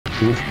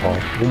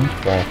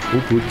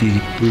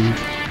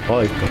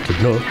I've got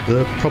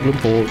another problem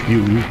for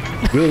you.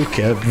 Will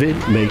Kevin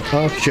make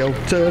our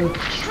shelter,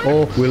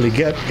 or will he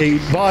get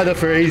eaten by the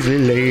crazy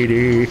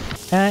lady?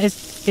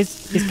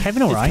 Is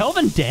Kevin all right? Is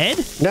Kelvin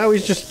dead? No,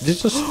 he's just.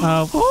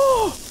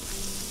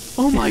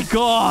 Oh my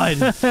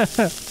god!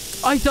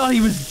 I thought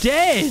he was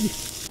dead.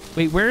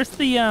 Wait, where's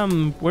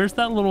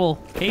that little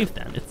cave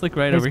then? It's like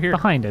right over here.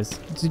 Behind us.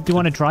 Do you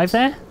want to drive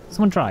there?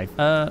 Someone drive.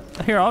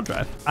 Here, I'll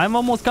drive. I'm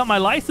almost got my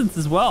license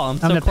as well. I'm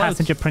so the close.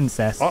 passenger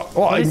princess.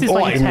 What,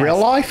 in real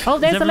life? Oh,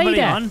 there's the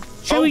lady. On?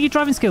 Show her your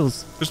driving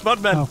skills. There's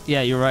Mudman. Oh.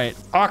 Yeah, you're right.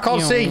 I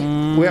can't see.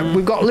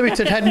 We've got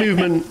limited head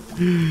movement.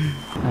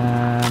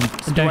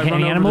 Don't hit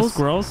any animals.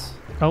 Squirrels.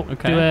 Oh,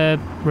 okay. Do a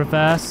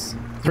reverse.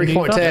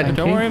 3.10.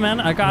 Don't worry, man.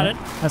 I got it.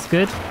 That's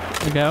good.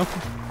 There we go.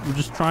 I'm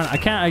just trying.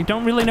 I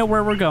don't really know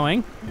where we're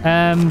going.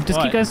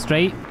 Just keep going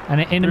straight, and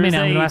in a minute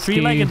I'm gonna ask you.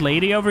 There's a three-legged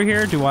lady over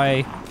here. Do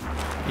I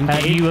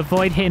engage? You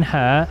avoid hitting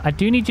her. I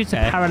do need you to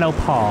parallel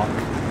park.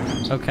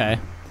 Okay.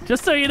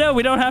 Just so you know,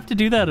 we don't have to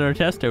do that at our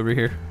test over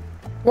here.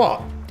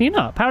 What? Do you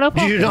not parallel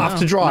park? You don't have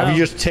to drive. No. You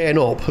just turn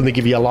up and they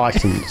give you a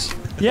license.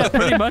 Yeah,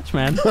 pretty much,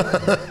 man.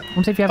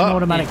 What if you have an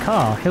automatic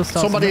car? He'll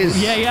start. Somebody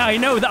is. Yeah, I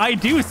know that I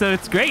do, so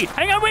it's great.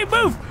 Hang on, wait,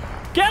 move!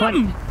 Get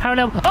him!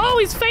 Parallel. Oh,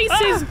 his face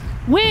is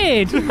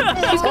weird.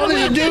 Oh,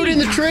 there's a dude in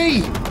the tree.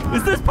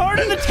 Is this part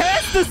of the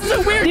test? This is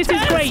a weird This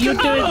test. is great. You're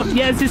doing.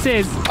 Yes, this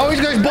is. Oh, he's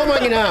got his bum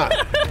hanging out.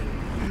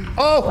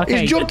 Oh,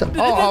 Okay. he's jumped. It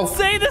didn't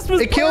say this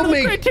was It part killed of the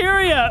me.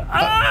 criteria.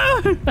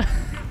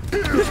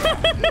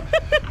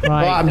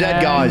 Right, I'm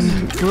dead, guys.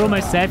 We're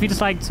almost there. If you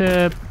just like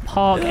to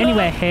park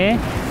anywhere here,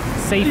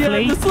 safely,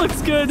 Yeah, this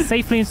looks good.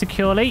 safely and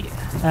securely.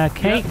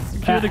 Okay. Yep,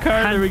 secure the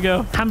car. There we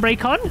go.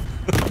 Handbrake on.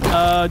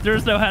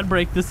 There's no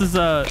handbrake. This is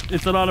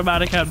it's an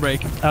automatic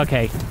handbrake.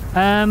 Okay.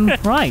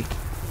 Right.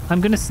 I'm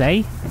gonna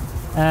say,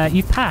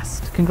 you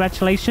passed.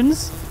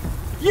 Congratulations.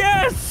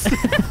 Yes!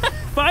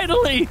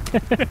 Finally!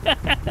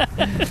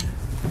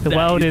 The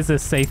world is a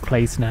safe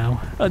place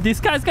now. This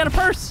guy's got a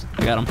purse.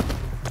 I got him.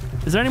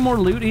 Is there any more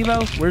loot,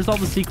 Evo? Where's all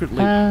the secret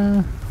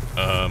loot?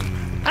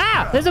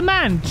 There's a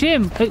man,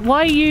 Jim.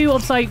 Why are you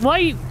upside? Why? Are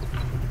you...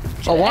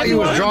 Oh, while you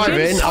was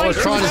driving, I was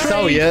trying to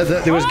tell you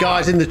that there was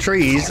guys in the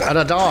trees and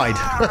I died.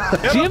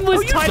 Jim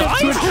was tied up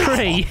to a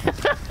tree.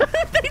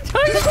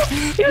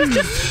 He was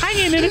just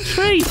hanging in a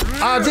tree.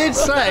 I did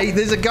say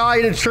there's a guy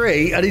in a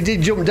tree and he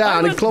did jump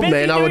down and club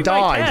me and I would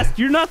die.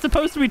 You're not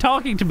supposed to be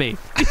talking to me.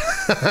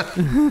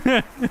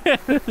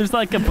 There's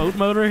like a boat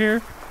motor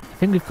here. I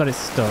think we've got it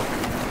stuck.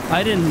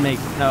 I didn't make...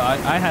 No,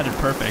 I had it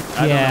perfect.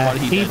 I don't know what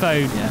he did.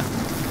 Evo,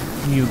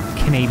 Yeah. you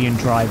Canadian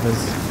drivers.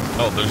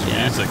 Oh, there's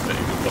music that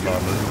you can put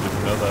on. I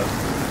didn't know that.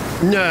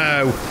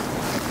 No.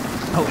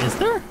 Oh, is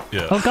there?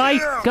 Yeah. Oh, guy!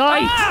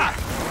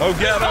 Ah! Oh,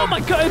 get him! Oh my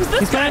god, it was this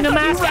He's guy. wearing a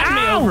I thought mask. he ran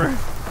me Ow! over.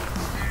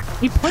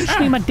 He punched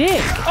me in my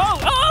dick.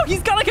 Oh,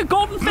 he's got like a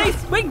golden face.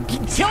 Wait,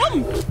 kill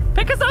him.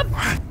 Pick us up.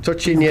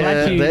 Touching you.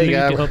 Glad you There you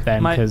moved it go. up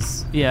then,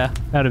 because Yeah.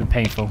 that would have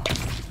been painful.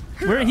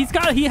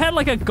 He had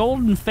like a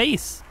golden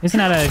face. Isn't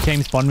that a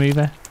James Bond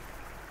movie?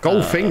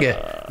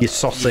 Goldfinger, you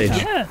sausage.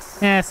 Yes.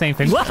 Yeah, same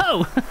thing.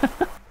 Whoa!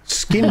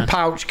 Skin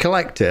pouch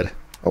collected.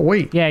 Oh,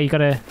 wait. Yeah, you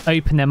gotta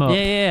open them up.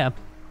 Yeah.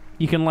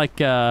 You can like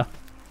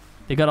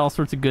they got all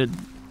sorts of good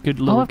Oh,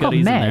 little I've got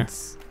goodies in there.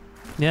 meds.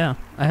 Yeah,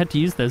 I had to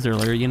use those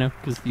earlier, you know,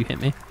 because you hit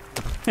me.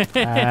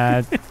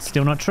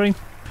 Still not true.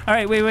 All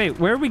right, wait.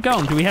 Where are we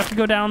going? Do we have to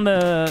go down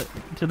to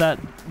that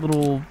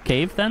little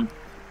cave then?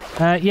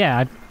 Yeah,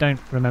 I don't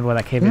remember where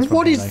that cave is.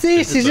 What is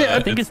this? Is it? I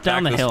think it's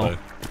down the hill.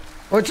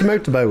 Oh, it's a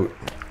motorboat.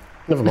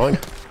 Never mind.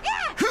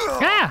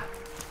 Ah!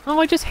 Oh,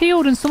 I just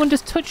healed and someone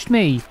just touched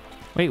me.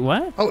 Wait,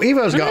 what? Oh,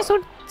 Evo's got.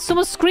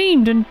 Someone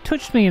screamed and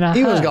touched me and I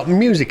Evo's hurt. got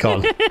music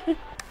on.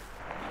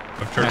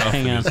 I've turned off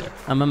Hang the on. music.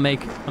 I'm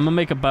gonna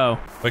make a bow.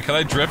 Wait, can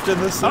I drift in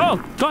this thing?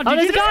 Oh god, did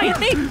there's you a guy!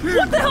 just hit me?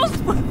 What the hell's...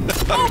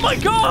 Oh my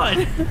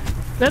god!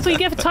 That's what you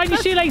get for tying your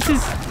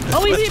shoelaces.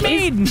 Oh,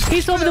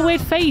 he's over the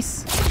weird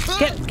face.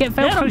 Get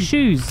Velcro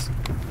shoes,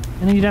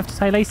 and then you'd have to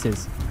tie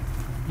laces.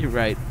 You're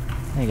right.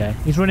 There you go.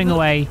 He's running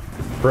away.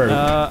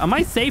 Am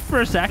I safe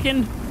for a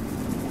second?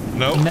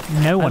 No. No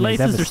My one is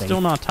laces ever are safe.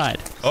 still not tied.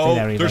 Oh,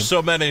 there, Evo. there's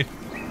so many.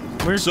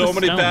 Where's So the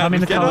many stone? bad- I'm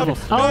in the Get car. up. Oh,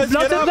 Guys,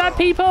 lots get of up. bad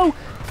people.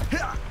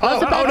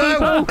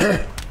 Oh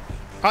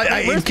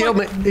no! He killed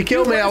me. He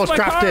killed me. I was Where's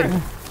my trapped car?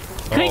 in.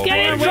 Quick, get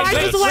in, wait, drive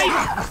wait. us away.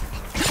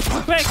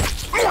 Quick!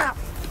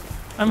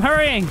 I'm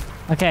hurrying.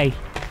 Okay.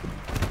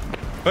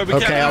 Wait, we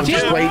Okay, can't I'm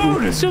just Jim.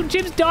 waiting. So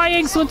Jim's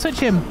dying. Someone touch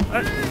him.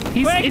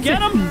 Quick,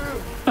 get him!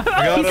 I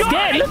got He's him.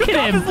 dead. Look Took at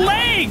off him. his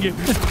leg!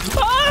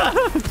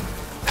 Ah!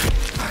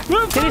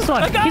 Get this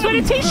one. I got He's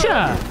wearing a him.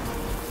 t-shirt.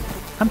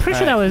 I'm pretty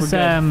sure that Alright, was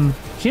we're good.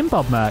 Jim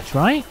Bob merch,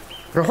 right?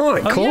 Right,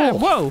 Oh cool. yeah,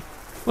 whoa.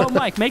 Well,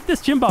 Mike, make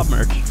this Jim Bob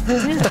merch.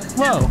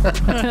 Whoa.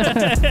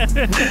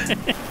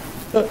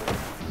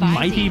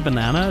 Mighty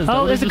banana? Is that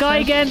Oh, what there's it a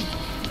guy just said?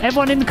 again.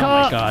 Everyone in the Oh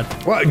car. my god.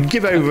 What?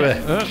 Give over.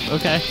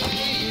 Okay.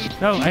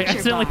 No, I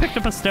accidentally picked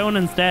up a stone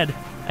instead.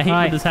 I hate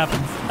Right. when this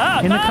happens. Ah,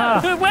 In the ah,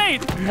 car.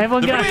 Wait!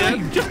 Everyone get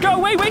Wait, just go.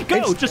 Wait, go.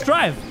 It's- Just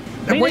drive.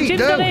 Wait, Wait, Jim's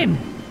no. got in.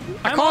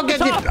 I can't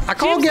get it. I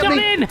can't Jim's get not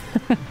me. in.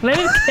 Let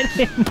him get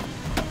in.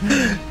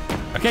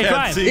 Okay, Can't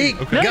fine. see. Eat,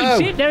 Okay. No, go.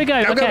 Jim, there we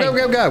go. Go, Okay. go,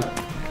 go, go, go.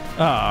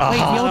 Oh, Wait,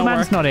 the old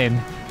man's not in.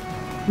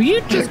 Will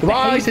you just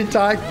Right in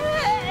time.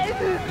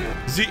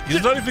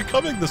 He's not even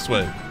coming this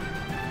way.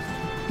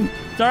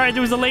 Sorry,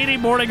 there was a lady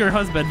mourning her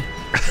husband.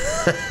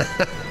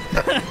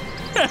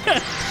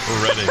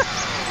 We're ready.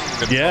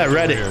 Good Yeah, fun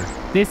ready. over here.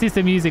 This is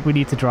the music we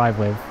need to drive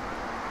with.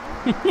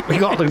 We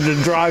got the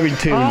driving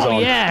tunes Oh,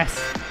 on. yes.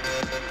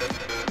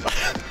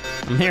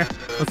 I'm here.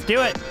 Let's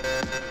do it.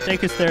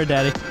 Take us there,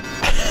 Daddy.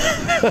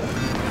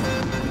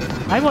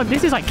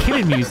 This is like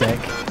killing music.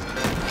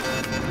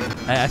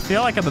 I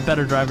feel like I'm a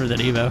better driver than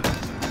Evo.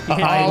 Oh,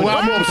 well,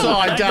 I'm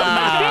upside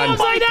down.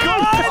 Upside down.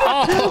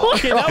 Oh,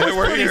 Okay, that was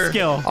we're pretty here.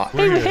 skill.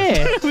 Hey, we're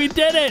here. We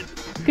did it.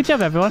 Good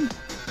job, everyone.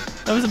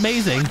 That was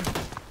amazing.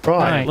 All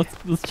right. right,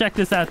 let's check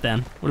this out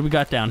then. What do we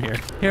got down here?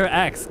 Here,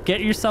 X, get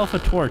yourself a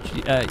torch.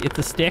 It's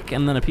a stick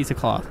and then a piece of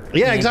cloth.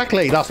 Yeah,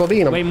 exactly. That's what I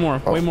mean. Way more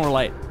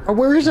light. Oh,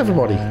 where is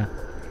everybody?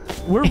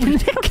 We're in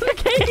the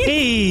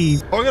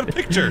cave. Oh, I got a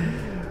picture.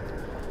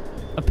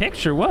 A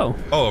picture? Whoa.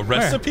 Oh, a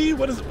recipe?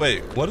 What is it?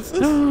 Wait, what is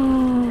this?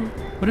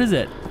 What is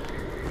it?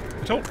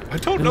 I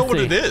don't know what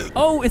see. it is.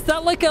 Oh, is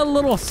that like a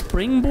little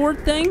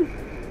springboard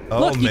thing? Oh,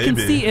 Look, you can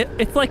maybe. see it.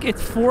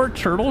 It's 4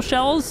 turtle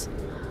shells,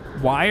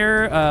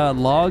 wire,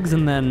 logs,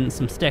 and then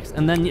some sticks.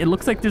 And then it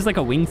looks like there's like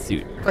a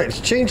wingsuit. Right, let's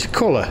change the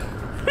colour.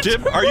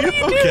 Jim, are you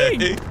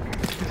okay?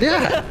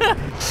 Yeah.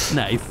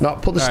 Nice.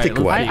 Not put the All right, stick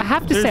let's away. I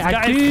have to There's say, I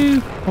guys-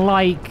 do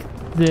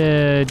like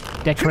the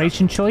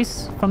decoration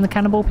choice from the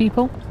cannibal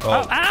people.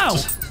 Oh, ow!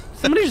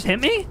 Somebody just hit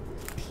me?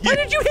 Why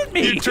did you hit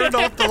me? You turned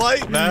off the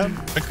light, man.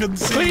 I couldn't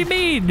see. What do you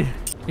mean?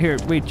 Here,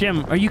 wait,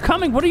 Jim, are you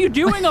coming? What are you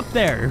doing up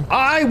there?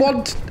 I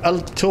want a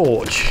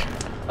torch.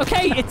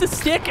 Okay, it's a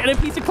stick and a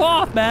piece of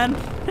cloth, man.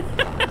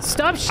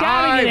 Stop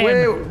shouting at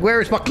him. Where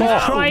is my He's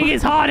cloth? trying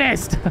his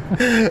hardest.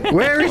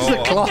 Where is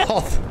the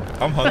cloth?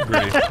 I'm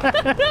hungry.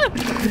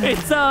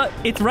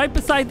 It's right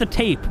beside the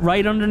tape,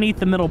 right underneath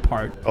the middle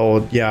part.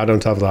 Oh, yeah, I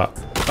don't have that.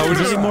 Oh, is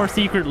there any more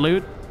secret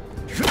loot?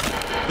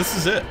 This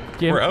is it.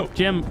 Jim, We're out.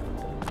 Jim.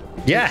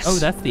 Yes. Oh,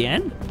 that's the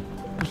end?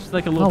 It's just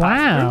like a little Oh,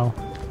 password?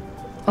 wow.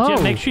 Oh,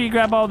 Jim, make sure you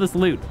grab all this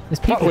loot. there's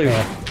people What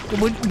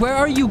loot? there. Where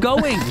are you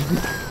going?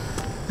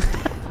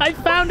 I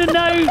found a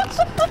note.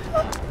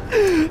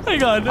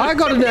 Hang on. I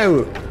got a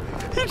note.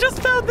 He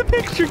just found the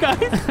picture, guys.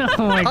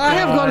 Oh, my God. I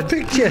have got a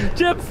picture.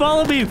 Jim,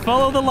 follow me.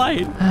 Follow the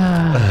light.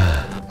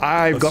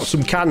 I've got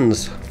some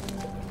cans.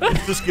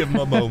 Just give him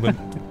a moment.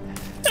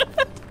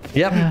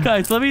 Yep.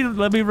 Guys, let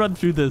me run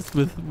through this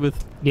with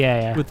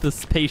Yeah.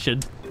 this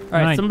patient. All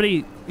right, Right.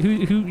 somebody who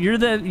you're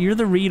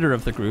the reader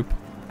of the group.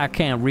 I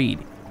can't read.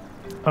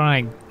 All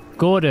right,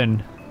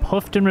 Gordon.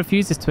 Puffton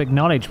refuses to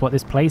acknowledge what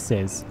this place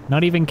is,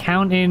 not even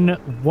counting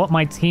what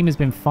my team has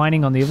been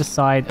finding on the other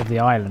side of the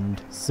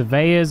island.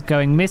 Surveyors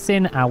going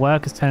missing, our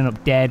workers turning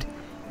up dead.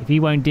 If he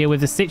won't deal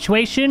with the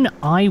situation,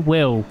 I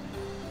will.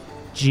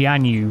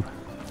 Jianyu.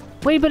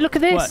 Wait, but look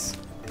at this.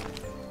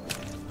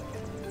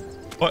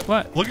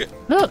 What? Look at.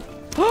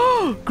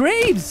 Look,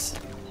 Graves.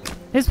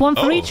 there's one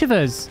for Oh. each of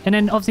us. And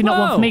then obviously not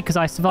one Whoa. for me because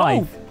I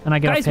survive. And I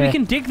get Guys, up here. we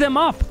can dig them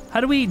up. How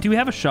do we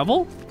have a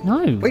shovel?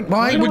 No. Wait,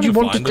 why don't would you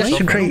wanna want to find this. I don't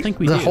desecrate think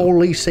we the do.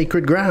 holy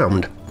sacred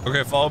ground?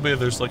 Okay, follow me.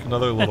 There's like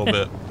another little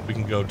bit we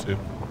can go to.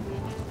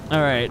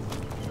 All right.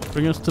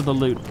 Bring us to the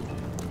loot.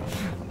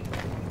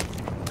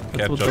 That's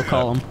Can't what they'll jump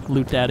call that. him.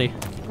 Loot daddy.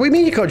 What do you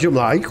mean you can't jump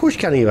that? Of course you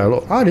can, Evo.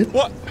 Look, I did.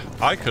 What?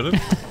 I couldn't.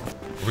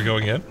 Are we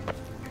going in?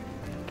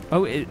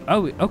 Oh,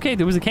 okay.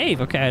 There was a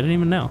cave. Okay, I didn't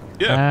even know.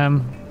 Yeah.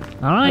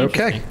 All right.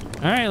 Okay.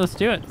 All right, let's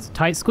do it.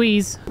 Tight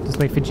squeeze. Just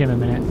wait for Jim a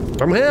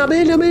minute. I'm here, I'm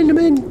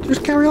in.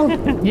 Just carry on.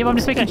 Yeah, but I'm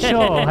just making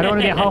sure. I don't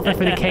want to get halfway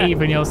through the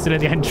cave and you're still at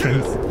the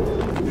entrance.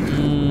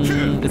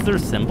 Is there a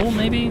symbol,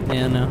 maybe?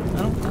 Yeah, no. I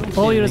don't see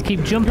Or you just anything.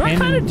 keep jumping. You're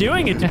kind of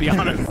doing it, to be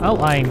honest. Oh,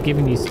 I'm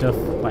giving you stuff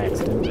by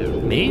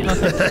accident. Me?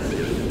 Okay.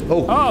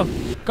 Oh,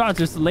 Oh, God,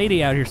 there's a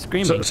lady out here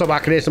screaming. so I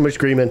can hear somebody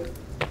screaming.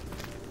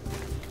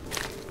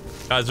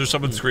 Guys, there's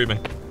someone screaming.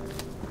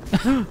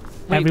 Wait,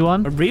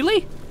 Everyone,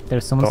 Really?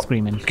 there's someone Oh,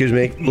 screaming. Excuse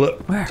me.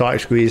 Look, Where?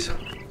 tight squeeze.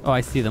 Oh,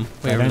 I see them.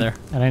 Way over there.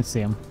 I don't see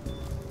him.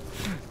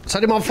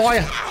 Set him on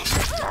fire.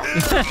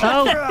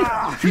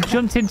 Oh, you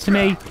jumped into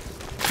me.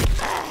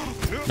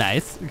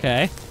 Nice.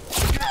 Okay.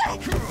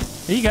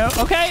 Here you go.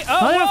 Okay. Oh,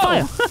 Oh, they're on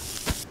whoa. fire.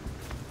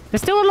 They're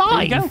still There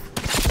alive. you go.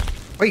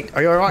 Wait,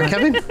 are you alright,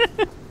 Kevin?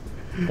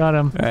 Got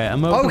him. All right,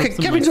 I'm Oh, opening okay,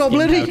 some Kevin's of my all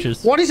skin bloody.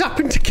 pouches. What has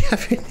happened to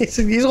Kevin?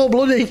 He's all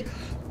bloody.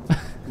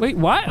 Wait,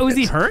 what? Oh, is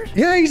he hurt?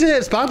 Yeah, he's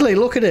hurt badly.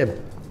 Look at him.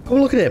 Oh,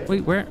 look at him.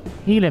 Wait, where?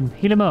 Heal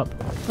him up.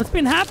 What's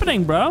been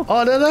happening, bro?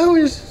 Oh, no, no,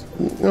 he's...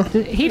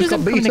 He He's got doesn't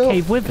come in beat the up.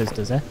 cave with us,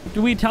 does he?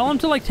 Do we tell him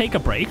to like take a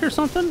break or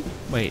something?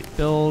 Wait,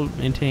 build,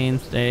 maintain,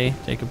 stay,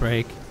 take a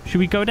break. Should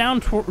we go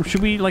down?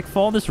 Should we like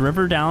follow this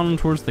river down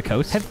towards the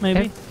coast?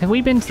 Maybe. Have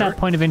we been to that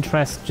point of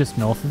interest just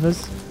north of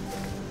us?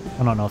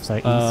 Well, not north, sorry,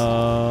 east.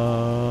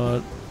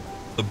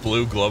 The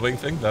blue glowing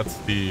thing? That's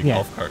the Yeah.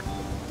 golf cart.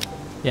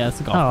 Yeah, it's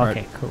a golf Oh, cart.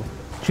 okay, cool.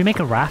 Should we make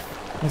a raft?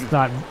 Let's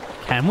like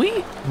Can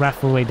we?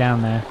 raft all the way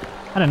down there.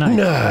 I don't know.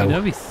 No.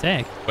 That'd be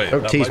sick. Wait,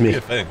 Don't that tease might me. be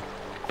a thing.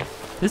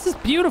 This is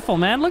beautiful,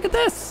 man. Look at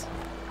this.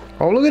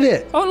 Oh, look at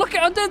it. Oh, look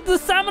at the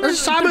salmon.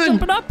 There's They're salmon.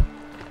 jumping up.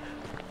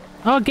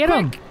 Oh, get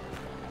them.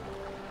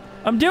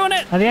 I'm doing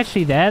it. Are they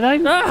actually there,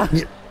 though? Ah.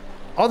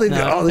 Oh, they, No,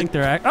 I oh, don't they, think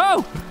they're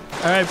Oh!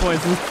 All right,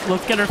 boys.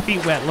 Let's get our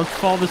feet wet. Let's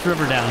fall this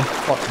river down.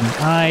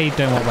 I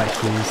don't want wet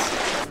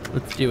shoes.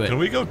 Let's do it. Can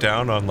we go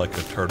down on like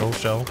a turtle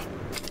shell?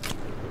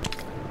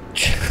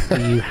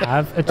 Do you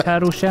have a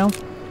turtle shell?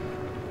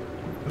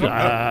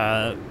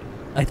 I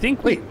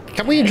think. wait,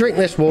 can we drink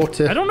this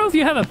water? I don't know if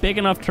you have a big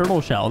enough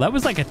turtle shell. That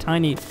was like a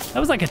tiny. That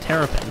was like a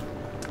terrapin.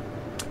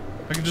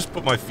 I can just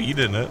put my feet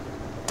in it.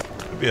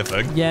 Could be a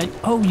thing. Yeah.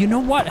 Oh, you know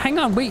what? Hang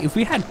on. Wait. If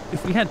we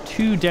had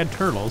 2 dead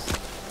turtles,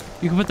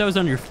 you could put those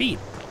on your feet,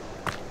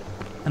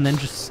 and then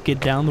just skid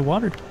down the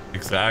water.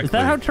 Exactly. Is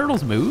that how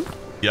turtles move?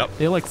 Yep.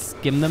 They like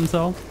skim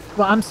themselves.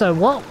 Well, I'm sorry.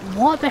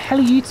 What the hell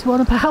are you two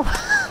on about?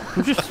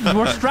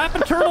 We're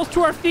strapping turtles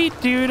to our feet,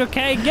 dude.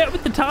 Okay, get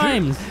with the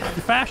times,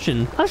 the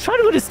fashion. I was trying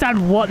to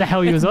understand what the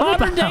hell you was It's on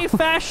modern about. day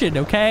fashion,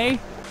 okay?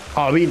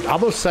 Oh, I mean, I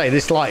must say,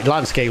 this like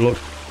landscape looks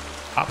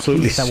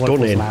absolutely Jeez, that waterfall's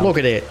stunning. loud. Look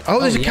at it.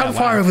 Oh, there's a yeah,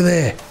 campfire wow. over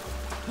there.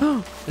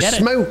 Get it.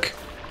 Smoke.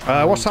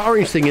 What's that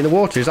orange thing in the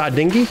water? Is that a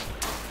dinghy?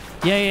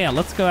 Yeah.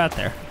 Let's go out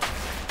there.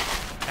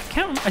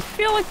 I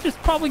feel like there's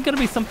probably gonna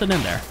be something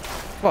in there.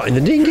 What, in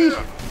the dinghy?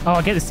 Oh,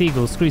 I get the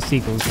seagulls. Screw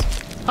seagulls.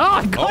 Oh,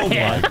 I got Oh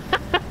it.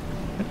 my.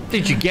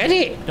 Did you get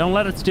it? Don't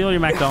let it steal your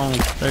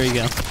McDonald's. There you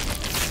go.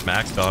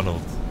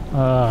 McDonald's.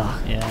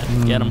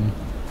 Yeah, get him.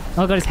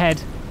 Oh, I got his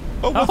head.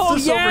 Oh, what's Oh,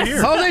 this yes!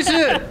 over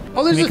here?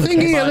 Oh, there's a Make the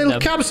thingy, a kiss. little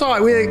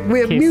campsite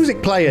with Kiss.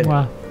 music playing.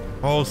 Wow.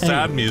 Oh,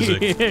 sad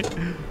music.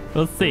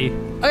 Let's see.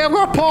 Hey, I've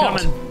got a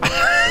pot.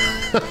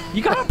 Coming.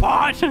 You got a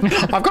pot.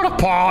 I've got a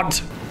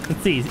pot.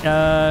 Let's see.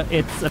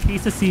 It's a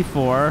piece of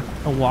C4,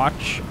 a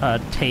watch,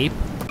 tape.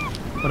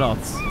 What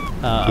else?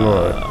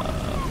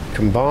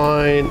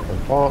 Combine, a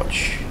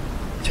watch,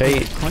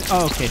 tape.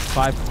 Oh, okay,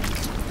 5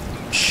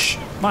 points. Shh.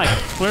 Mike,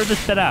 clear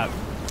this shit out.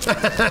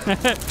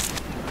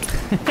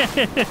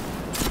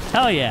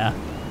 Hell yeah.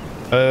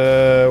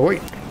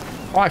 Wait.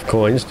 5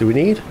 coins do we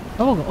need?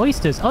 Oh,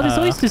 oysters. Oh, there's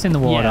oysters in the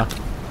water.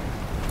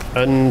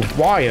 Yeah. And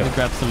wire. We'll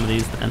grab some of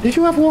these then. Did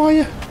you have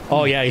wire?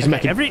 Oh, yeah, he's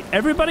making...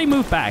 Everybody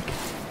move back.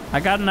 I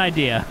got an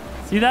idea.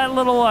 See that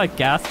little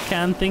gas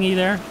can thingy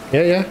there?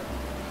 Yeah.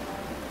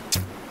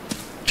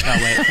 Oh,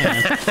 wait.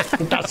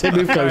 hang on. That's it,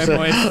 move All right, closer.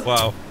 boys.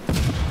 Wow.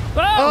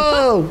 Whoa!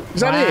 Oh,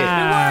 is that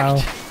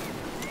Wow.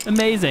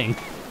 Amazing. it?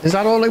 Is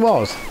that all it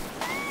was?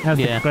 That was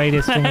Yeah. the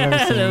greatest thing I've ever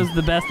That seen. was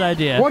the best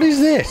idea. What is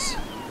this?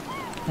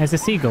 There's a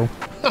seagull.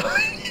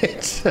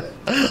 It's,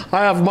 I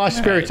have my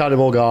spirit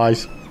animal,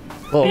 guys.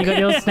 You Look. got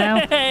yours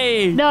now?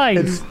 Hey!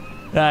 Nice.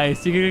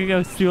 Nice. You're gonna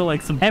go steal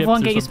like some chips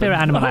Everyone or get your something. spirit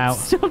animal Oh, out.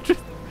 It's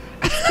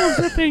still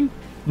dripping.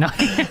 No.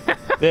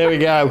 There we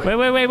go.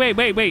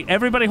 Wait.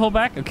 Everybody hold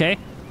back. Okay.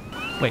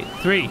 Wait.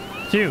 3,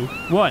 2,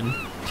 1.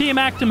 Team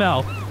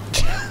Actimel.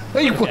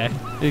 Okay.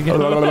 There you go.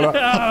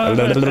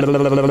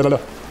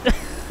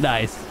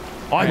 Nice.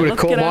 I'm going to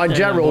let's call get out mine there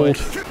then, Gerald.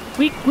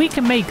 boys. we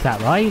can make that,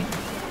 right?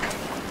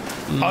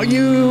 Are I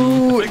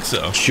you think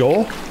so.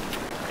 sure?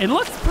 It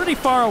looks pretty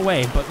far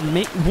away, but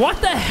what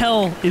the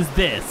hell is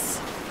this?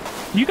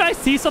 You guys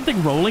see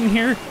something rolling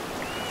here?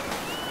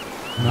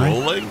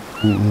 Rolling?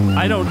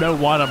 I don't know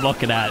what I'm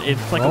looking at.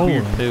 It's like a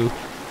weird Rolling. poo.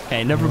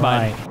 Okay, never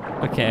mind.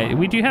 Okay,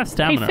 we do have Hey,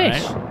 stamina,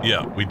 fish. right?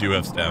 Yeah, we do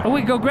have Oh stamina.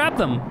 wait, go grab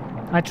them.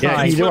 I Yeah,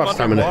 tried. you do Swim have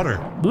stamina.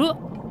 underwater.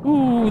 Ugh.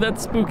 Ooh,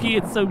 that's spooky.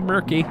 It's so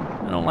murky.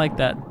 I don't like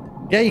that.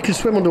 Yeah, you can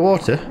swim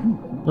underwater.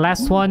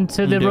 Last one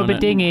to the doing rubber it.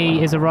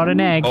 dinghy is a rotten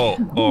egg. Oh,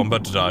 I'm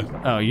about to die.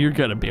 Oh, you're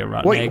gonna be a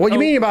rotten Wait, egg. what do you Oh,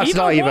 mean you're about to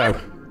die, what?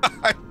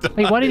 Evo?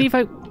 Wait, why did he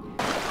vote?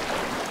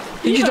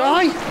 Did you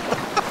die?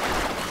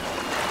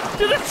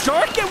 Did a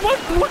shark get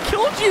what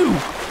killed you?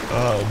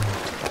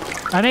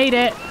 I made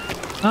it.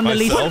 I'm the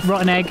least Myself?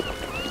 rotten egg.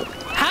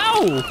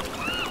 How?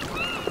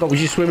 What,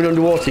 was you swimming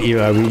underwater,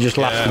 Evo, and you just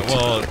Yeah, laughed?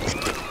 well,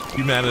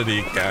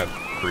 humanity can't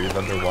breathe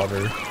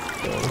underwater.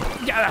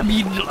 Yeah, I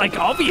mean, like,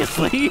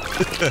 obviously.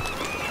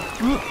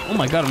 Oh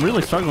my god, I'm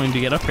really struggling to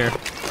get up here.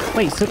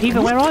 Wait, so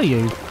Eva, where are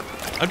you?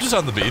 I'm just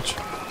on the beach.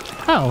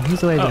 Oh,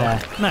 he's over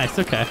there. Nice,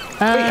 okay.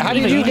 how did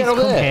Eva, you need get to up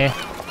come there?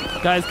 here.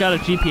 Guys got a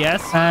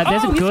GPS.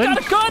 There's a he's gun.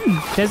 got a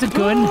gun. There's a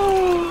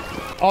gun.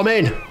 I'm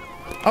in.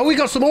 Oh, we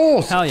got some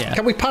oars. Hell yeah.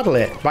 Can we paddle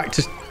it back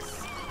to...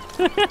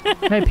 No,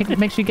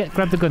 make sure you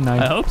grab the gun I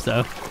though. hope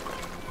so.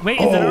 Wait,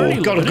 is it already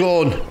Oh, got a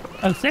loaded? gun.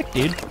 Oh, sick,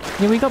 dude.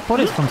 Yeah, we got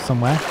bullets from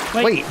somewhere.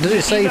 Wait, does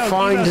it say Evo,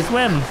 find... Evo,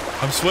 swim.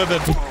 I'm swimming.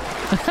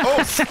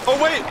 Oh,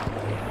 wait.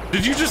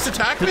 Did you just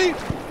attack me?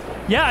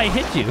 Yeah, I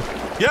hit you.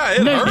 Yeah,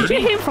 it No, hurt. did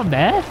you hit him from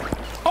there?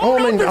 Oh,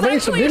 no, man, there's I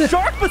made some actually a dinner.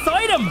 shark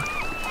beside him.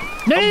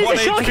 No, I'm there's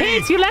a shark 180.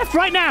 here to your left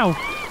right now.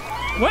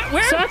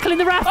 Where? Circle in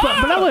the raft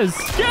Ah! below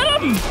us.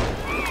 Get him!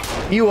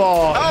 You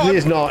are... Oh.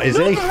 He's not, is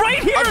he? Look, right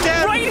here, I'm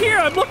dead. right here.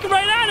 I'm looking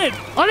right at it.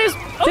 Oh,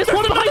 there's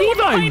one behind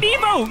Behind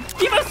Evo.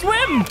 Evo. Evo,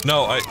 swim.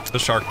 No, the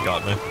shark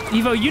got me.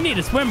 Evo, you need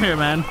to swim here,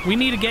 man. We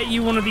need to get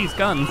you one of these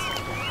guns.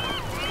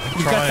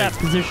 You've got trying. that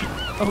position.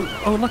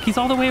 Oh, look, he's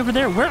all the way over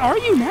there. Where are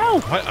you now?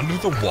 What, under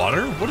the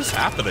water? What is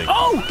happening?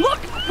 Oh, look,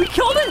 we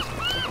killed it.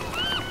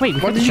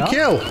 Wait, What did you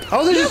kill?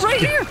 Oh, there's Yeah, right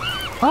here.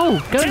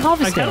 Oh, go and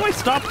harvest How do I it.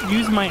 stop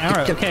using my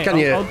arrow? Okay, can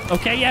you-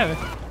 okay, yeah.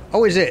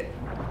 Oh, is it?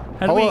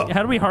 How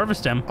do we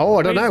harvest him? Oh,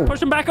 I don't know.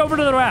 Push him back over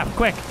to the raft,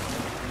 quick.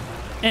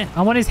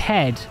 I want his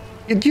head.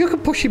 You can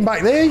push him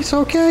back there. It's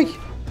okay.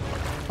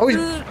 Oh, he's...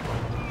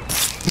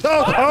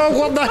 Oh,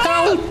 what the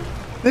hell?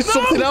 There's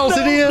something else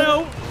in here.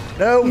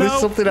 No, there's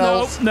something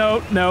else.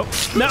 No. How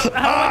do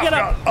I get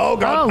up? Oh,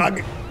 God.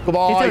 Oh. Come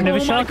on. Is there another Oh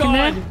my shark in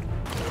there? God.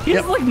 He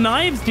has Yep. like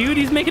knives, dude.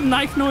 He's making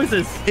knife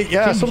noises. Yeah, Jim,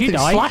 did something you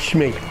die? slashed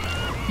me.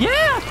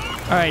 Yeah.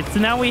 All right, so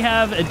now we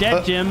have a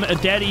dead Jim, a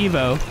dead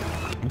Evo.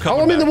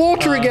 Oh, I'm in the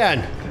water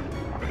again.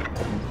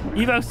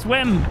 Evo,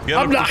 swim. You gotta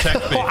I'm not.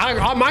 protect me.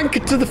 I'm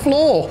anchored to the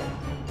floor.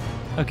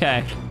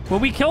 Okay. Well,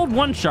 we killed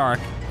one shark.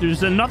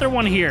 There's another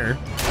one here.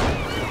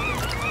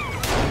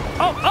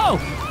 Oh!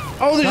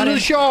 Oh, there's Got another him.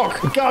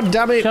 shark. God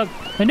damn it. Shark.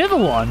 Another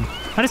one.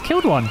 I just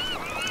killed one.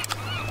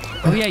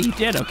 Oh yeah, you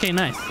did. Okay,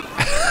 nice.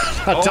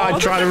 I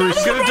died trying to...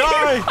 I'm gonna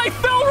die. I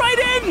fell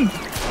right in.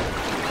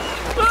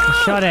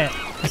 Ah! Shot it.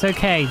 It's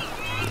okay.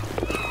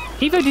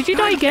 Evo, did you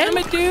die again? Damn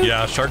it, dude.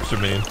 Yeah, sharks are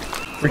mean.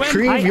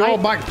 Retrieve your I-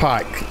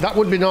 backpack. That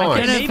would be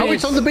nice. maybe Oh,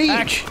 it's on the beach.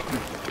 Actually,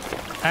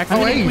 Oh, I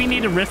think hey. we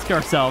need to risk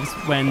ourselves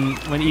when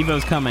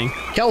Evo's coming.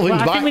 Kelvin's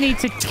Well, I back. think we need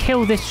to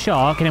kill this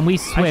shark and then we I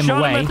swim shot him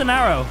away. with an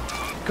arrow.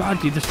 God,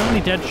 dude, there's so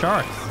many dead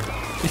sharks.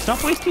 You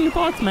stop wasting your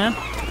bullets, man.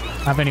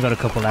 I've only got a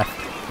couple left.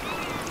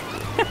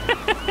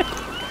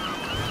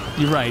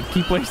 You're right.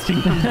 Keep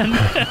wasting them. Then.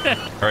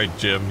 All right,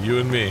 Jim, you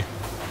and me.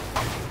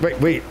 Wait,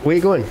 where are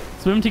you going?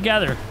 Swim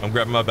together. I'm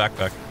grabbing my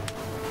backpack.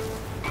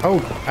 Oh,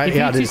 If yeah, I you two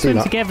didn't see swim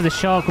that. together, the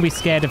shark will be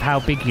scared of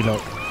how big you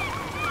look.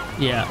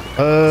 Yeah. Is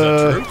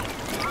that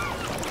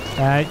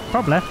true?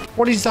 Probably.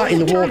 What is that in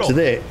the Turtle. water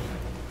there?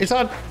 Is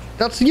that...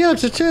 Yeah,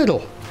 it's a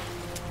turtle.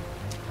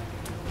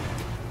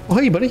 Oh,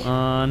 hey, buddy.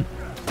 On.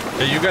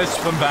 Hey, you guys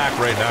swim back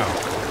right now.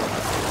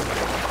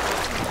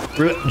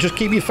 Just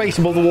keep your face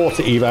above the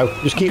water,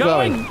 Evo. Just keep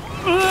going.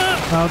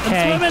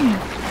 Okay. I'm swimming.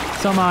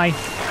 So am I.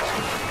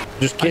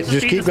 Just I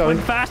keep swim going.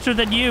 faster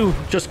than you.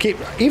 Just keep...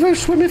 Evo's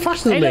swimming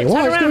faster Hey, than look,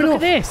 me. turn What is around. going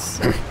Look at on? this.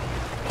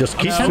 Just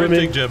keep No. swimming.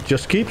 Big Jim.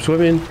 Just keep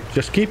swimming.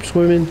 Just keep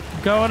swimming.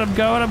 I'm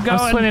going.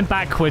 I'm swimming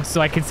backwards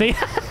so I can see.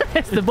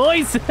 It's the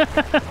boys.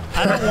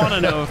 I don't want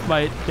to know if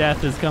my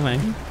death is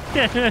coming.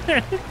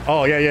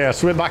 Oh, yeah.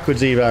 Swim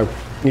backwards, Evo.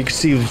 You can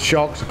see the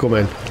sharks are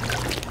coming.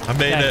 I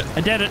made Okay, it.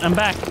 I did it. I'm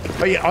back.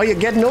 Are you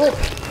getting up?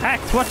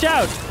 Axe, watch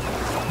out.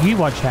 You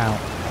watch out.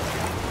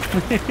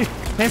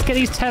 Let's get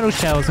these turtle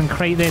shells and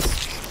create this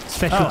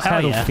special Oh, hell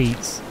turtle yeah.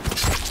 feats.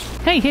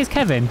 Hey, here's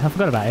Kevin. I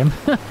forgot about him.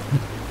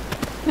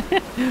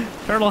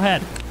 Turtle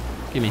head.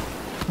 Give me.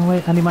 Oh,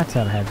 wait, I need my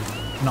turtle head.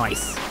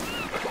 Nice.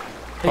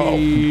 Uh-oh.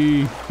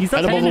 Hey. He's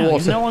not And above the now. water.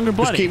 He's no longer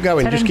bloody. Just keep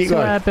going. Tell Just him keep to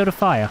going. build a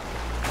fire.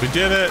 We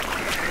did it.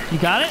 You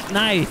got it?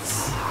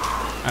 Nice.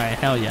 All right,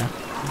 hell yeah.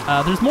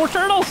 There's more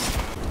turtles.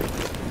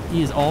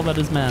 He is all that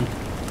is man. All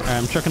right,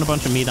 I'm chucking a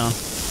bunch of meat on.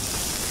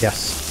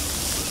 Yes.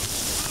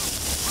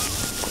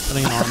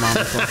 Putting an arm on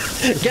as well.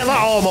 Get that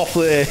arm off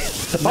there.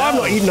 I'm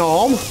not eating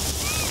arm.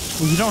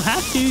 Well, you don't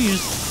have to. You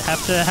just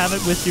have to have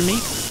it with your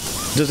meat.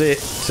 Does it...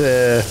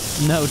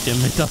 No, Jim,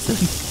 it doesn't.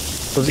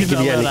 does it You're give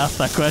not you allowed any... to ask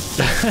that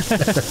question.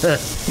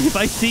 If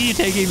I see you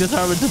taking this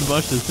arm into the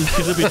bushes, it's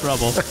gonna be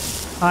trouble.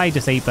 I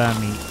just ate burnt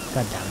meat.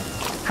 God damn it.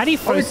 How do you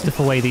throw stuff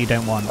away that you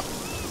don't want?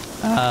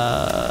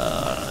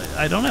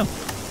 I don't know.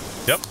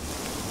 Yep.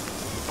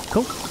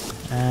 Cool.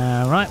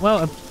 Right,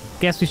 well, I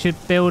guess we should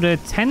build a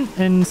tent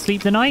and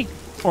sleep the night.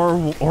 Or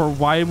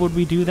why would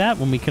we do that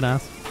when we can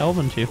ask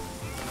Kelvin to?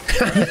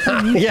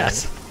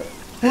 Yes.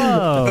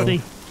 Whoa.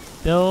 See,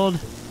 build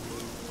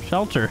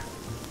shelter.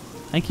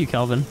 Thank you,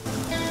 Kelvin.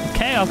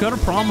 Okay, I'll go to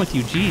prom with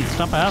you. Jeez,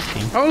 stop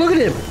asking. Oh, look at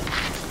him.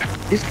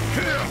 He's...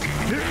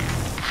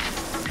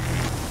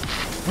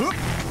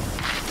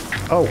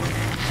 Oh.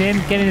 Jim,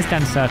 get in this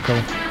dance circle.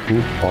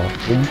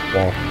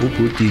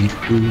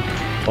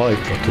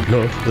 I've got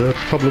another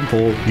problem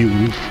for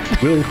you.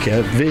 Will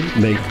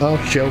Kevin make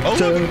a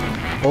shelter?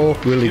 Or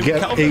will he Give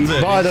get Kelvin's eaten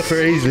in. by the He's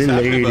crazy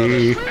happy about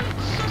lady? it. Wait,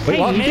 Hey,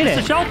 what? you did It's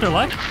it. a shelter,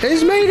 look.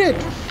 He's made it!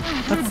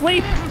 Let's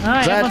sleep. All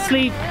right, Zed. everyone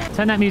sleep.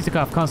 Turn that music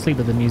off. Can't sleep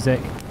with the music.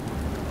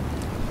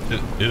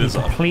 It is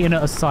off. Complete and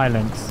utter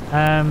silence.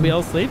 We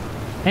all sleep?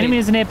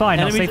 Enemies are nearby,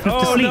 not Enemies- safe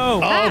enough to oh, sleep.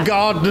 no. Oh,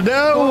 God,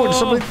 no! Oh,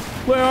 Something...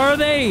 where are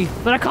they?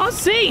 But I can't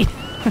see.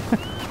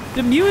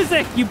 The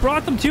music! You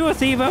brought them to us,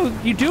 Evo.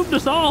 You duped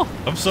us all.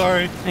 I'm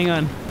sorry. Hang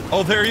on.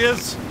 Oh, there he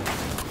is.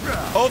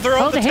 Oh, they're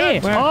on Oh, the they're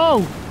here.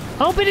 tent.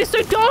 Oh, but it's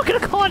so dark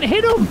and I can't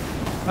hit them.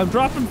 I'm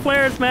dropping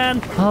flares,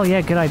 man. Oh, yeah,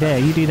 good idea.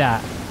 You do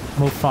that.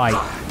 We'll fight.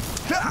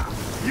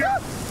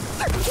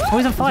 Oh,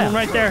 he's on fire. One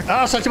right there.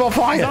 Ah, set him on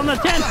fire! He's on the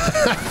tent.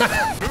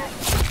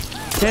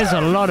 There's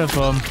a lot of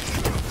them.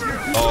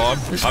 Oh,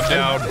 I'm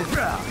down.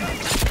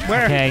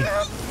 Where? Okay.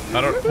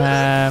 I don't.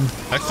 Um,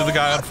 Next to the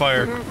guy on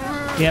fire.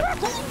 yep.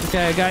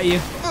 Okay, I got you.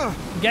 I'm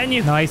getting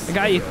you. Nice. I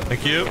got you.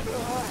 Thank you.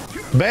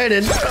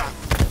 Burning.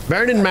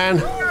 Burning,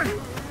 man.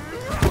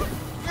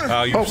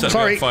 You set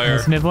sorry. me on fire.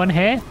 There's another one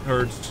here.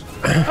 Hurts.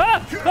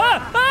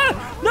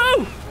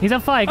 No! He's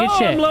on fire. Good Oh,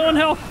 shit. I'm low on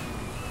health.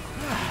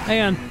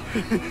 Hang on.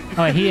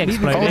 Oh, he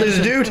exploded. Oh, there's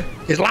a dude.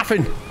 He's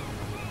laughing.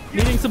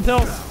 Needing some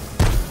pills.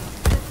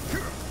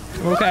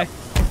 Okay.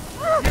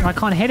 I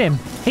can't hit him.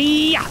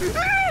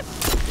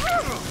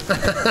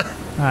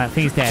 Alright, I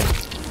think he's dead.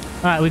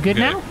 Alright, we good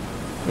Okay. now?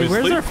 Wait,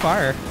 where's sleep? our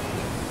fire?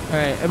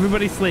 Alright,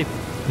 everybody sleep.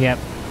 Yep.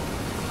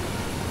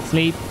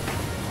 Sleep.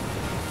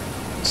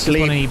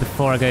 Sleep. One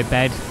before I go to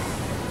bed.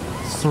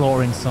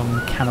 Slaughtering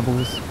some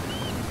cannibals.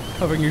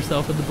 Covering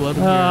yourself with the blood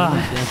of your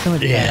enemies. So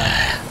much Yeah.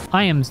 better.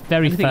 I am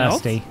very Anything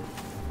else? thirsty.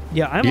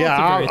 Yeah, I'm Yeah,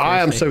 also very thirsty.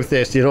 I am so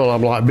thirsty. You know,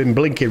 I'm like been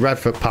blinking red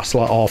for the past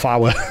like half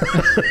hour.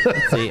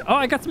 Let's see. Oh,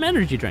 I got some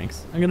energy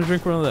drinks. I'm gonna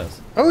drink one of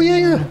those. Oh yeah,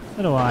 yeah.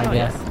 So do I, Oh,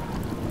 yes. yeah.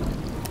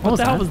 What What was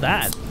the hell that? was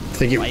that? I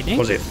think Lightning?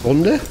 was it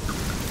thunder?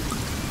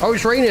 Oh,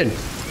 it's raining.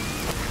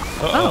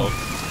 Uh-oh.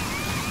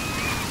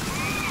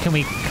 Can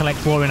we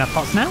collect water in our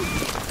pots now?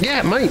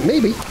 Yeah, mate,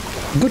 maybe.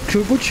 Good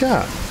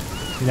shot.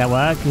 Does that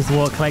work? Is the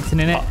water collecting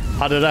in it?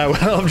 I don't know.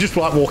 I'm just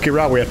like walking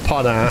aroround with a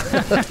pan out.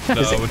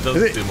 No, it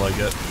doesn't seem like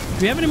it.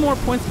 Do we have any more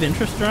points of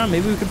interest around?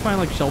 Maybe we could find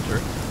like shelter.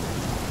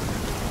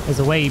 There's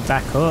a way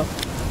back up.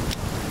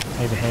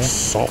 Over here.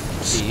 Soft,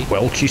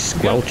 squelchy,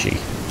 squelchy.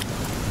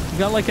 We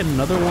got like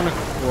another one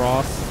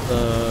across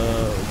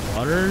the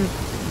water,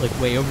 like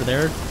way over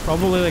there.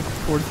 Probably like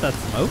towards that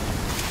smoke.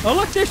 Oh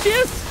look, there she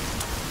is!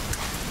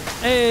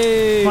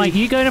 Hey! Right,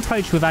 you go and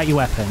approach without your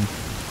weapon.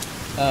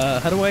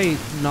 How do I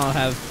not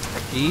have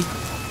G?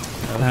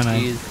 I don't know.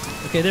 G's.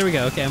 Okay, there we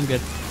go. Okay, I'm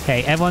good.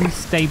 Okay, everyone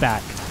stay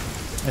back.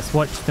 Let's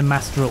watch the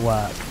master at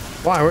work.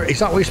 Why? Is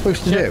that what you're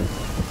supposed to do?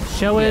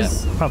 Show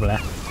us, probably.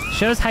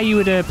 Show us how you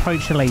would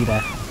approach a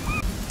leader.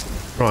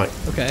 Right.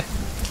 Okay.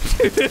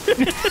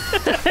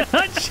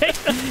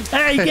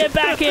 Hey, get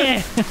back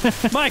here!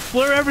 Mike,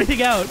 blur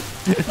everything out.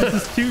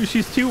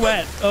 She's too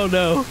wet. Oh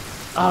no.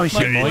 Oh,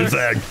 shit, boys.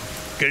 van.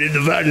 Get in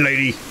the van,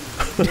 lady.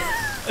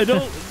 I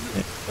don't.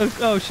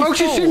 Oh, she's Oh,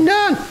 she's cold. sitting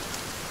down.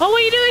 Oh,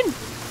 what are you doing?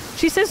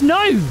 She says no.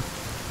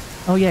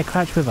 Oh, yeah,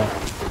 crouch with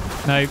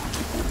her. No.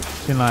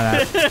 She didn't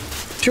like that.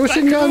 She was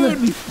sitting down there.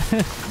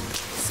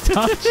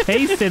 Stop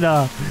chasing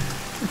her.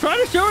 I'm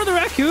trying to show her the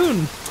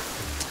raccoon.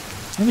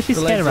 Maybe she's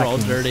The scared legs of are all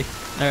raccoons. dirty.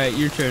 All right,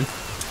 your turn.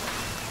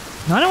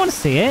 No, I don't want to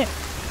see it.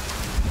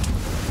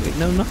 Wait,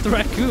 no, not the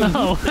raccoon.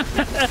 Oh.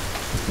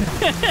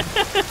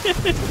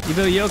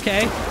 Evo, you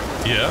okay?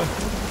 Yeah,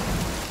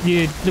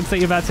 You looks like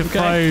you're about to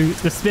throw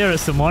the spear at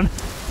someone.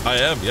 I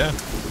am, yeah.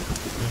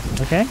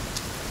 Okay.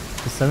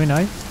 Just so we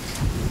know.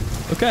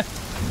 Okay.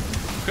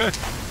 Okay.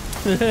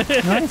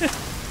 Nice.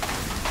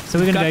 So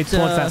we're gonna go Got,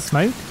 towards that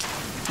smoke.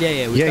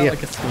 Yeah, we got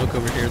like a smoke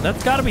over here.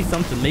 That's got to be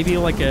something. Maybe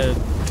like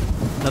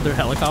another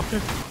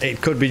helicopter.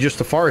 It could be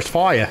just a forest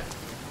fire.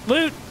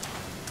 Loot!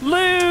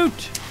 Loot!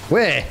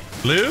 Where?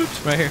 Loot?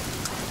 Right here.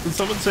 Did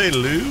someone say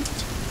loot?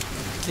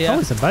 Yeah. Oh,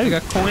 it's a boat. I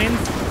got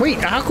coins. Wait,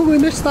 how come we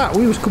missed that?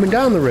 We was coming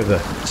down the river.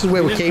 This is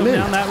where we didn't came come in.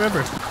 down that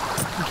river.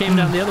 We came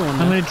down the other one.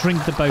 I'm though. gonna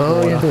drink the boat Oh,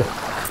 water.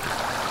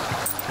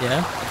 yeah.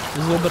 Yeah.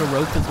 There's a little bit of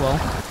rope as well.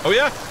 Oh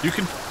yeah, you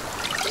can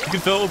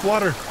fill it with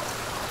water.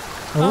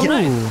 Oh, Ooh.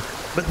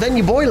 nice. But then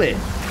you boil it.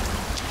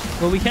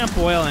 Well, we can't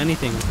boil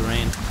anything with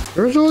rain.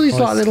 There's all these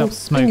Well, like little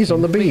stop thingies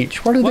on the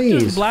beach. What are What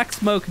does these? black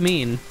smoke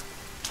mean?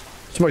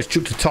 Somebody's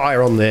chucked a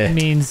tire on there.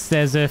 Means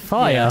there's a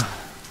fire. Yeah.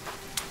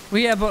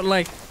 Well, yeah, but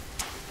like,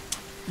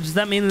 does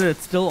that mean that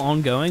it's still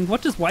ongoing?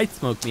 What does white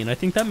smoke mean? I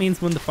think that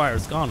means when the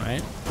fire's gone,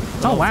 right?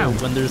 But Oh, also wow.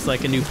 When there's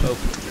like a new pope.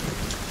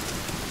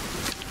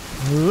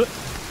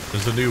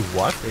 There's a new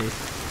what?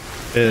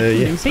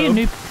 Yeah. See a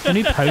new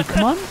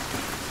Pokemon?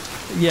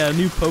 Yeah, a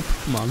new pope.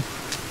 Come on.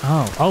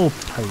 Oh,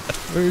 Pope.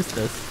 Where is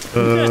this?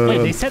 Wait,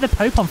 they set the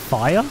Pope on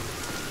fire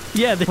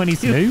Yeah, they when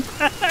he's do. new?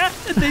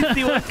 They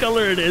see what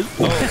color it is.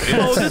 Oh,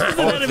 this is an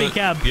enemy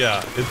camp.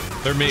 Yeah,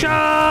 they're mean.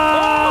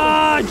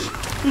 Charge!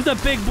 Who's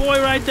that big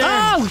boy right there?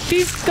 Oh,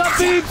 she's got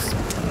boobs.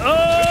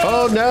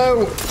 Oh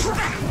no!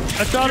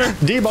 I shot her.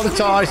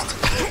 Demonetized.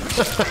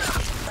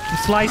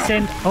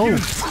 Slicing. Oh,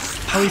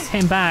 he's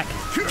hitting back.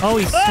 Oh,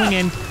 he's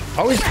swinging.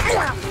 Oh, he's...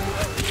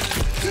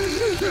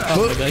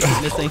 Oh my god,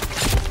 he's missing.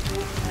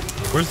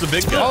 Where's the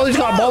big guy? oh, he's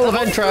got a bowl of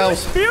entrails.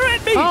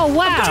 Spirit me! Oh,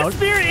 wow. I've got a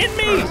spirit in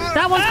me!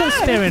 That one's got a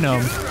spear in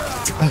him.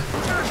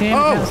 Jim,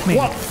 Oh, that's me.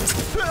 what?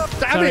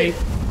 Damn Sorry, it!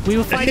 we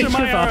will These find are each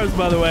my other. arrows,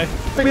 by the way.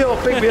 Pick me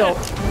up, pick me up.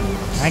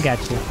 I got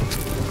you.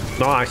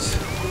 Nice.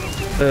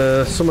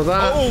 Some of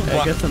that. Oh,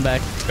 I guess I'm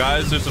back.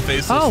 guys, there's a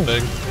faceless Oh.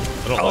 thing.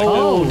 I don't like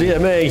Oh, dear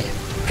me.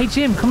 Hey,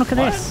 Jim, come look at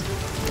this.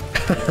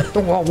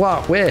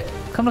 What? Where?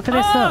 Come look at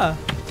this up.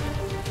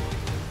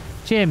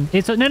 Jim,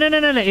 it's no.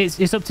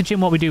 It's up to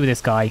Jim what we do with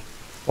this guy.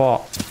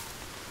 What?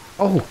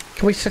 Oh,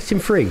 can we set him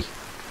free?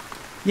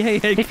 Yeah,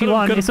 If you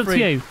want, it's up to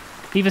you.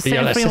 Either set Yeah,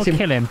 him let's free or set him-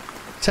 kill him.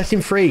 Set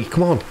him free.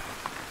 Come on.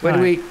 Where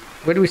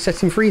do we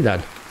set him free then?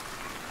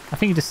 I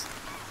think you just.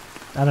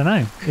 I don't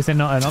know. Is there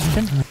not an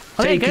option?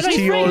 Oh, Take yeah, us go to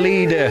free. your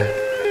leader.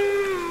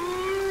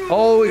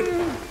 Oh,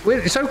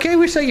 it's okay.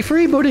 We set you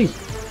free, buddy.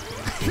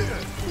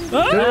 No,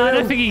 I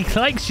don't think he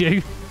likes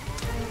you.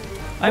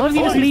 Why don't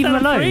you just leave him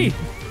alone?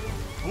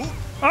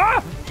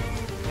 Ah!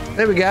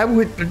 There we go.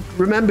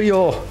 Remember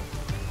your...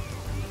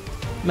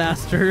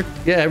 Master.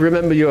 Yeah,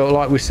 remember your,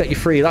 like, we set you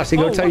free. That's it.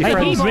 Go tell your Hey,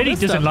 friends. he really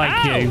This doesn't stuff.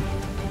 like Ow! you.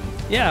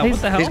 Yeah, what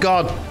the hell? He's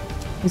gone.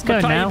 He's I'm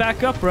going tying now. you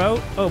back up,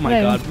 bro. Oh my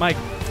Yeah. god, Mike,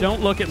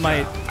 don't look at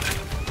my...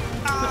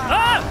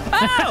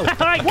 Ah! Ow! All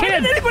right, Why kill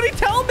him. didn't anybody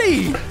tell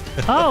me?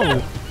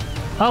 Oh.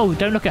 Oh,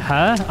 don't look at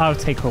her. I'll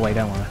take her away,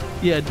 don't worry.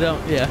 Yeah,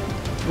 don't, yeah.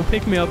 Will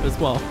pick me up as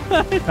well.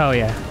 Oh,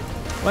 yeah.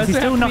 Why Is he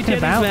there still have to be knocking titties,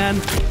 about? man?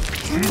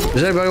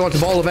 Does anybody want a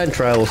bowl of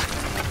entrails?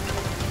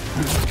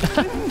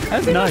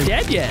 How's he No. not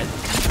dead yet?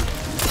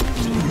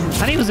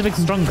 And he was a big,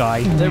 strong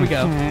guy. There we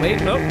go.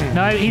 Wait, oh,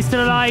 No, he's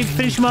still alive.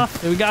 Finish him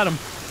off. there we got him.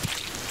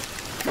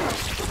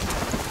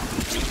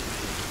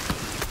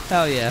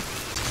 Hell yeah.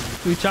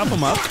 Can we chop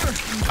him up?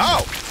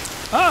 Ow!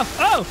 Oh,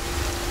 oh,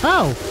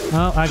 Oh.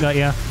 Oh, I got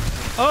you.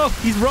 oh,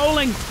 he's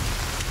rolling.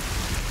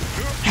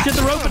 He did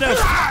the rope it out.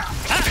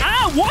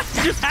 Ow, what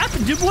just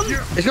happened? Did one...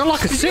 It's got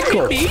like a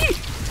sickle. Me?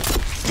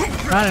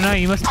 I don't know.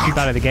 You must be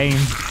bad at the game.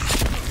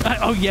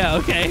 Oh yeah,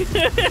 okay.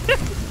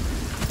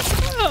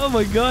 Oh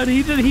my god,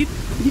 he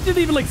didn't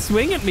even like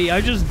swing at me.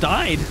 I just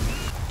died.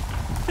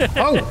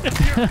 Oh,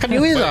 can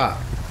you hear that?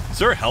 Is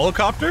there a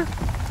helicopter?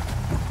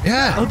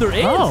 Yeah. Oh, there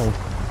is. Oh.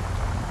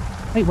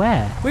 Wait,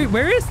 where? Wait,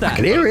 where is I that?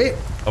 can hear it.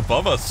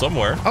 Above us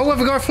somewhere. Oh, have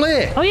we got a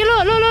flare? Oh, yeah,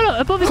 look.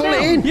 Above his Call it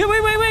now. in. Yeah,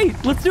 wait.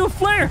 Let's do a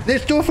flare.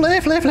 Let's do a flare.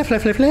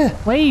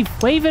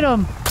 Wave at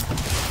him.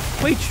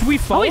 Wait, should we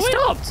follow Oh, he it?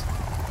 stopped.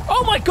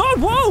 Oh my god,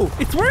 whoa,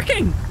 it's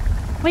working.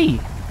 Wait.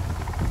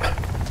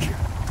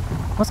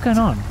 What's going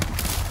on?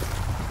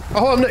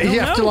 Oh, no, you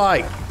have to no.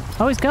 like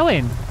Oh, he's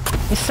going.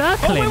 It's Oh,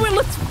 circling. wait,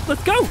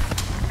 let's go.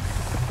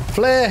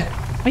 flare.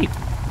 Wait,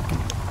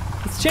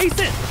 Let's chase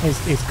it.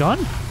 it's gone?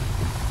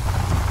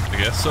 I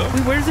guess so.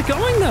 Wait, where's it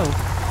going though?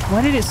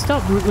 Why did it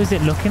stop? Was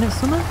it looking at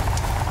something?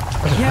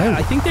 Yeah,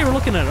 I think they were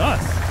looking at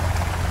us.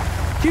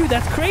 Dude,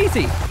 that's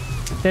crazy.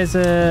 There's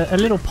a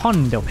little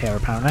pond up here,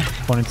 apparently,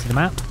 according to the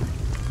map.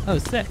 Oh,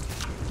 sick.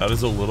 That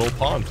is a little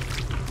pond.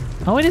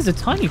 Oh, it is a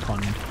tiny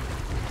pond.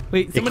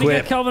 Wait, somebody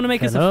Equip. get Calvin to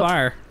make us a Hello?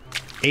 fire.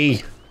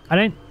 E. I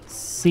don't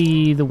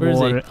see the Where is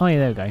he? water. Oh, yeah,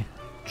 there we go.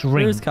 Drink.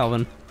 Where's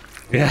Calvin?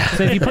 Yeah.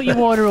 So if you put your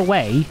water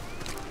away,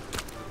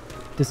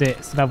 does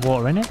it still have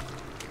water in it?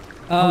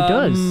 Oh, it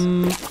does.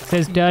 It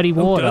says dirty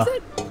water. Does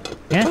it?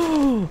 Yeah.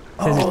 It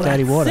says it's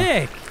dirty that's water.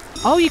 sick.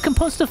 Oh, you can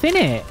put stuff in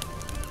it.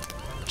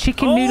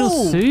 Chicken noodle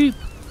Oh. soup,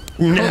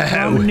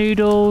 ramen No.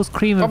 noodles,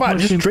 cream How of about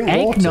just mushroom,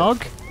 drink water?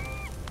 eggnog.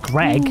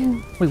 Greg.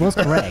 Wait, what's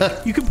Greg?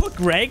 You can put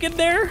Greg in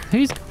there?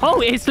 Who's?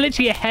 Oh, it's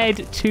literally a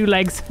head, 2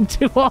 legs, and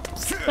 2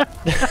 arms.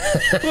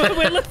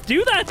 Wait, let's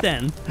do that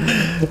then.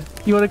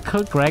 You want to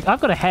cook Greg? I've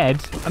got a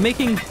head. I'm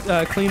making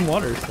clean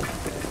waters.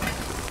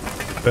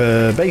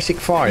 Basic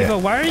fire. Eva,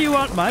 why are you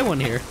on my one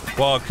here?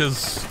 Well,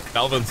 because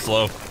Alvin's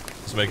slow.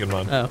 He's making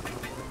mine. Oh.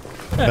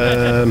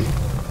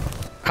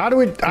 How do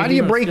you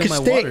wanna break a steal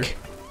my stick? water?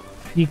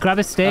 You grab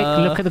a stick,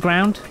 look at the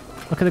ground,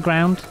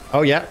 and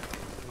Oh yeah.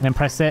 then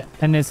press it,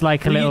 and there's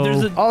like a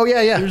little. Oh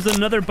yeah. There's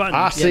another button.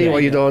 I see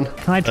what you're doing.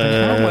 Can I drink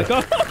it? Oh my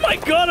god! Oh my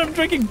god! I'm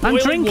drinking I'm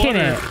boiling drinking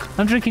water. it.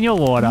 I'm drinking your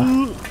water.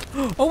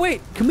 Oh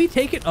wait, can we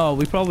take it? Oh,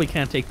 we probably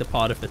can't take the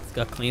pot if it's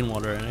got clean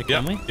water in it,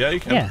 can we? Yeah, you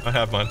can. Yeah. I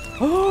have mine.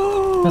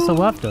 That's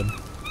all I've done.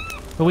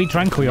 But we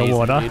drank all your Amazing,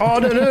 water. dude. Oh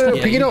no!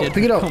 Yeah, Pick it you up. did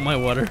Pick it drink up. all my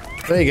water.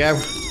 There you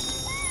go.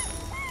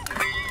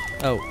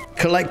 Oh,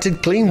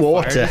 Collected clean fire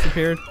water.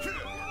 disappeared.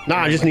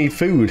 Nah, I just need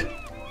food.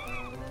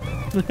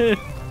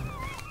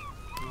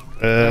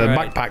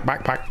 Alright.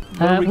 Backpack.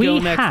 Where do we go we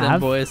next then,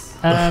 have, boys?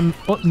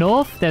 up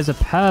north, there's a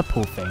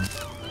purple thing.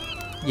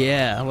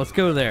 Yeah, let's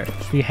go there.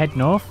 Should we head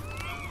north?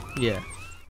 Yeah.